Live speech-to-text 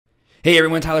Hey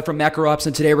everyone, Tyler from Macro Ops,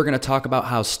 and today we're going to talk about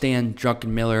how Stan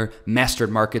Druckenmiller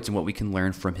mastered markets and what we can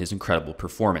learn from his incredible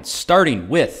performance. Starting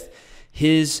with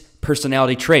his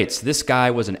personality traits. This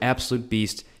guy was an absolute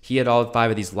beast. He had all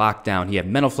 5 of these locked down. He had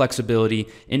mental flexibility,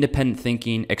 independent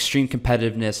thinking, extreme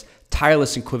competitiveness,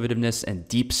 tireless inquisitiveness, and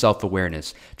deep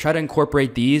self-awareness. Try to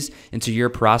incorporate these into your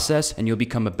process and you'll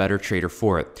become a better trader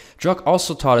for it. Druck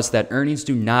also taught us that earnings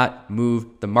do not move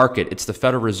the market. It's the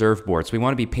Federal Reserve Board. So we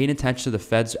want to be paying attention to the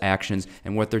Fed's actions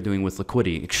and what they're doing with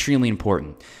liquidity. Extremely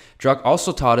important. Druck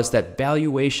also taught us that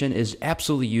valuation is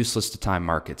absolutely useless to time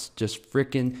markets. Just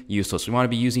freaking useless. We want to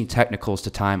be using technicals to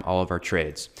time all of our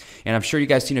trades. And I'm sure you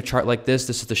guys seen a chart like this.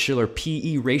 This is the Shiller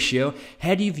PE ratio.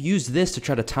 Had you used this to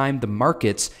try to time the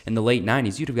markets in the late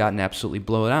 90s, you'd have gotten absolutely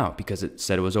blown out because it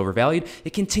said it was overvalued.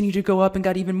 It continued to go up and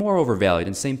got even more overvalued.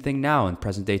 And same thing now in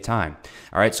present day time.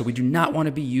 All right, so we do not want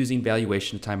to be using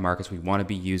valuation to time markets. We want to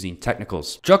be using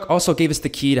technicals. Druck also gave us the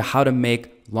key to how to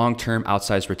make long-term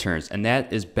outsized returns, and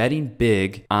that is betting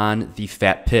big on the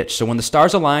fat pitch. So when the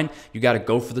stars align, you got to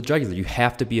go for the jugular. You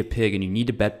have to be a pig, and you need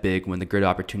to bet big when the good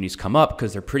opportunities come up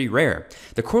because they're pretty rare.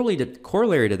 The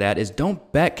corollary to that is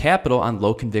don't bet capital on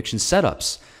low conviction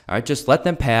setups. All right, just let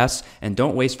them pass and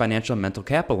don't waste financial and mental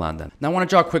capital on them. Now I want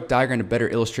to draw a quick diagram to better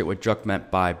illustrate what Druck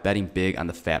meant by betting big on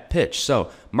the fat pitch.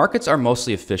 So markets are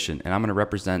mostly efficient, and I'm going to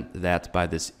represent that by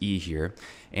this E here.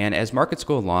 And as markets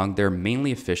go along, they're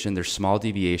mainly efficient. There's small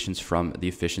deviations from the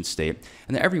efficient state.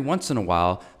 And then every once in a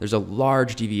while, there's a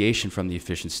large deviation from the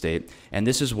efficient state. And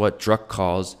this is what Druck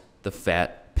calls the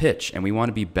fat pitch. And we want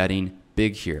to be betting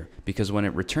big here because when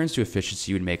it returns to efficiency,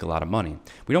 you would make a lot of money.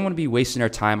 We don't want to be wasting our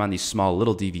time on these small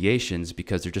little deviations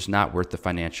because they're just not worth the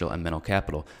financial and mental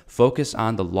capital. Focus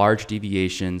on the large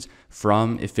deviations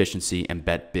from efficiency and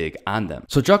bet big on them.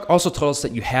 So Druck also told us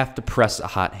that you have to press a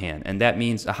hot hand, and that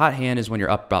means a hot hand is when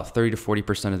you're up about 30 to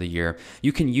 40% of the year.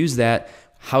 You can use that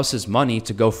house's money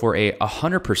to go for a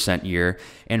 100% year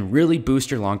and really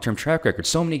boost your long-term track record.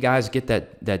 So many guys get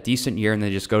that decent year and they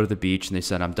just go to the beach and they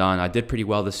said, I'm done. I did pretty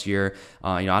well this year.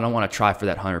 I don't want to try for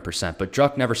that 100%. But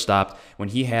Druck never stopped. When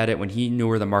he had it, when he knew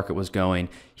where the market was going,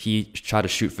 he tried to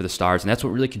shoot for the stars. And that's what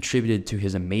really contributed to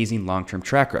his amazing long-term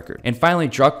track record. And finally,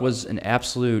 Druck was an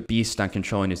absolute beast on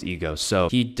controlling his ego. So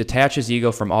he detached his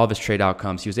ego from all of his trade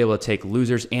outcomes. He was able to take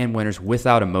losers and winners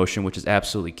without emotion, which is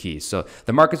absolutely key. So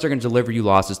the markets are going to deliver you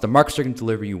losses. The markets are going to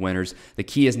deliver you winners. The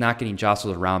key is not getting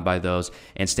jostled around by those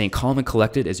and staying calm and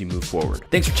collected as you move forward.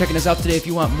 Thanks for checking us out today. If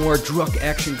you want more Druck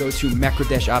action, go to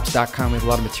macro-ops.com. We have a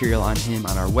lot of material on him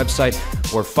on our website,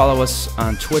 or follow us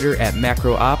on Twitter at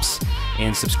macroops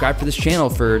and subscribe to this channel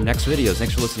for next videos.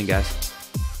 Thanks for listening, guys.